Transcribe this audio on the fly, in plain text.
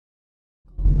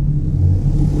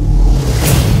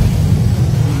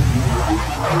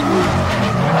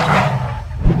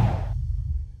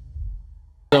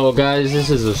So guys, this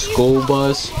is a school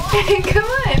bus. Come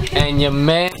on. And your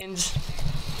man's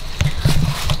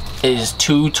is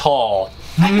too tall.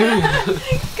 Come on.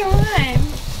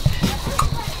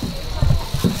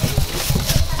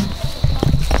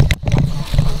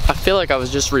 I feel like I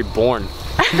was just reborn.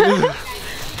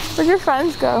 Where'd your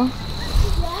friends go?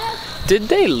 Did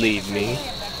they leave me?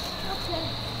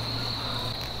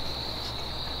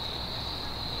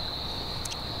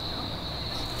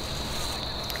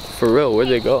 For real, where'd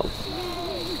they go?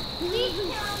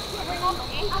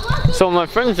 So my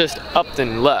friends just upped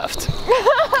and left.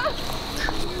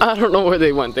 I don't know where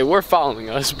they went. They were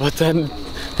following us, but then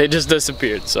they just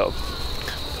disappeared, so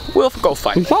we'll go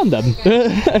find them. We found them.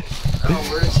 Oh,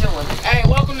 we're chilling. Hey,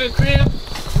 welcome to the crib.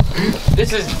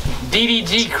 This is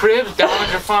DDG Cribs,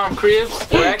 Dollinger Farm Cribs.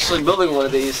 We're actually building one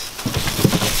of these.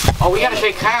 Oh, we gotta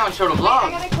take Kyle and show the vlog.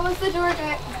 I gotta close the door,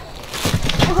 guys.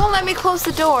 It won't let me close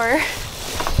the door.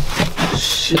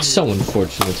 It's so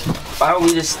unfortunate. Why don't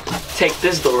we just take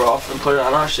this door off and put it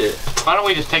on our shit? Why don't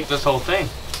we just take this whole thing?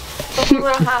 The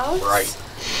little house? Right.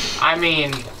 I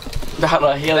mean,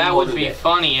 that would be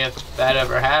funny if that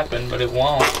ever happened, but it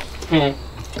won't.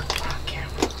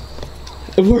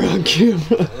 We're on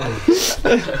camera.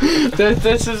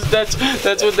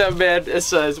 That's what that man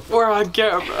says. We're on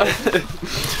camera.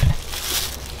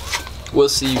 We'll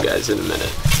see you guys in a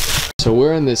minute. So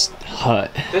we're in this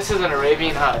hut. This is an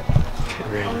Arabian hut.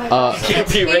 Oh Can't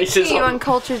be racist. You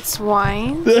uncultured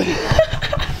swine.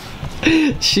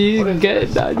 She's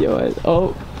getting on your head.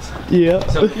 Oh, yeah.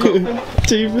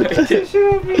 You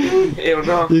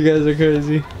guys are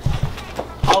crazy.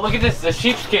 Oh, look at this, the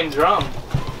sheepskin drum.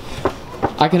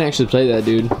 I can actually play that,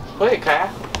 dude. Play it,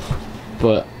 Kaya.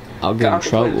 But I'll get in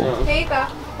trouble. Here you go.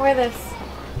 Wear this.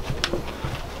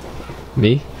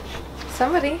 Me?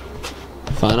 Somebody.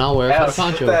 Fine, I'll wear it for the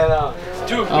poncho.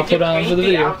 Dude, I'll put on for the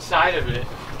video. Outside of it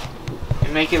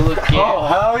and make it look good. Oh,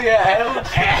 hell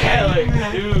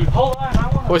yeah. Dude, hold on.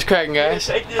 What's cracking, guys?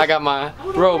 I got my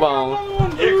robe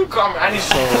on.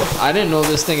 I didn't know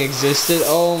this thing existed.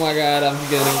 Oh my god, I'm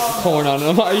getting corn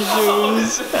on my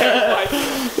shoes.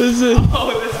 This is.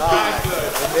 Oh, this is not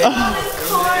good.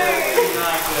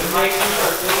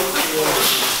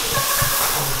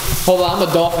 Hold on, I'm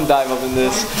a dolphin dive up in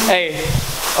this. Hey,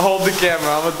 hold the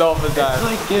camera. I'm a dolphin dive.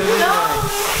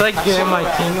 It's like getting my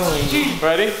tingling.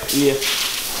 Ready? Yeah.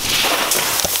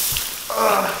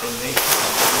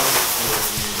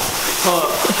 Hold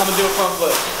on. I'm gonna do a front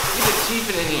flip. Get the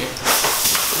cheaping in here.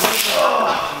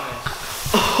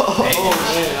 Oh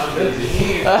man, I'm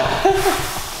busy.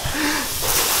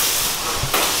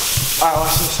 Alright,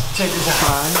 watch this. Check this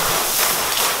out.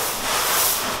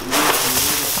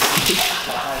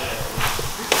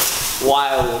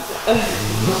 Wild.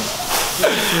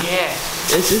 Yeah.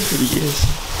 This is pretty good.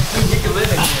 You can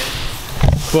live in here.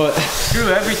 But Screw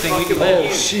everything, we can live in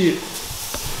here. oh shit.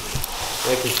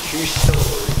 Like a true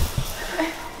story.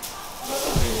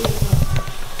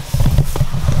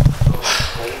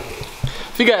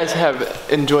 If you guys have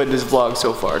enjoyed this vlog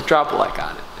so far, drop a like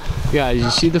on it. Guys, you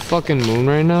see the fucking moon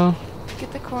right now?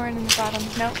 Get the corn in the bottom.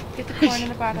 Nope. Get the corn in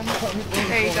the bottom.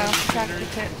 There you go. Track the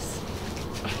tips.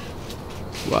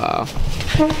 Wow.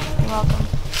 You're welcome.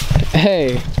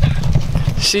 Hey,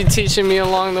 she teaching me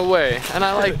along the way, and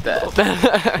I like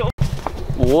that.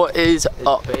 What is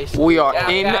up? We are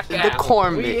in the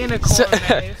corn maze.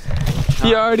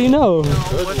 You already know.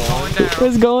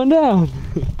 What's going down?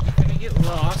 Gonna get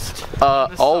lost.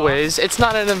 Always. It's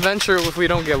not an adventure if we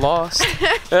don't get lost.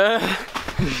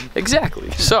 Exactly.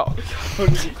 So,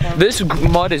 this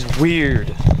mud is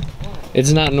weird.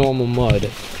 It's not normal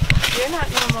mud. You're not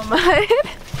normal mud.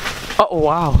 Oh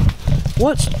wow.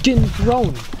 What's getting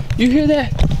thrown? You hear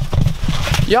that?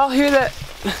 Y'all hear that?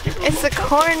 It's the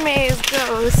corn maze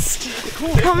ghost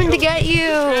coming to get you.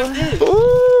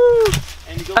 Ooh.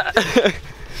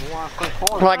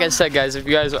 Like I said, guys, if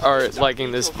you guys are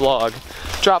liking this vlog,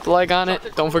 drop a like on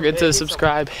it. Don't forget to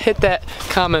subscribe. Hit that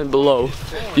comment below.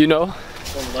 You know.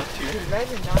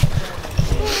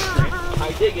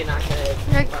 I did get knocked out.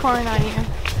 You had corn on you.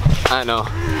 I know.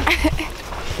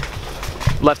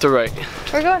 Left or right?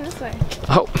 We're going this way.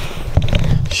 Oh,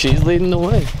 she's leading the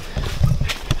way.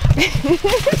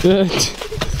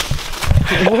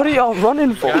 What are y'all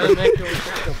running for?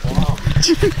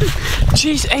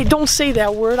 Jeez, hey, don't say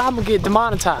that word. I'm gonna get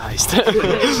demonetized. You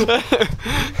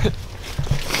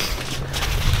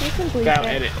can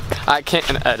bleep it. I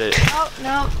can't edit. Oh,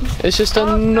 no. It's just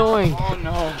annoying. Oh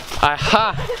no.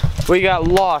 Aha! We got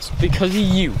lost because of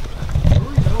you.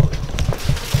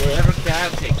 Wherever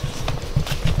God takes us.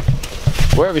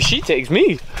 Wherever she takes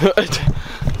me.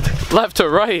 Left to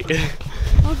right.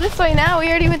 Well, this way now. We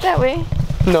already went that way.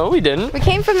 No, we didn't. We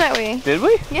came from that way. Did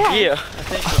we? Yeah. Yeah.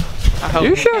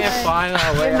 You sure? We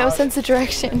have no sense of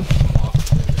direction.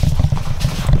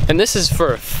 And this is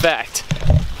for a fact.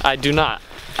 I do not.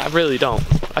 I really don't.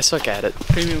 I suck at it.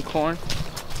 Premium corn.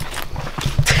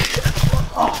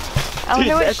 I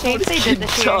wonder what shape they did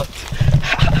this year.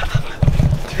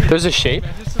 There's a shape?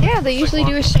 Yeah, they usually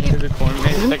do a shape.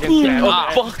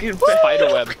 Fucking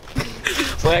spider web.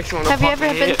 Have you ever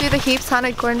been through the Heaps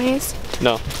Haunted Corn Maze?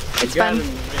 No. It's fun.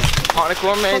 Haunted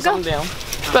corn maze, We'll I'm down.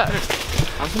 But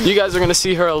you guys are gonna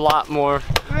see her a lot more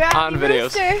on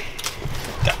videos.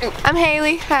 I'm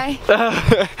Haley. Hi.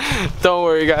 Don't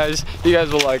worry, guys. You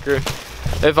guys will like her.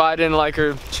 If I didn't like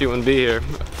her, she wouldn't be here.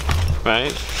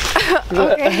 Right?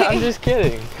 Okay. I'm just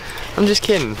kidding. I'm just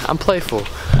kidding. I'm playful.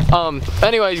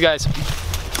 Anyways, guys,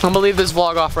 I'm gonna leave this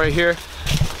vlog off right here.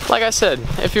 Like I said,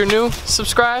 if you're new,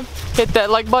 subscribe, hit that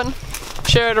like button,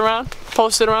 share it around,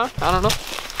 post it around. I don't know.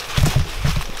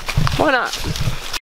 Why not?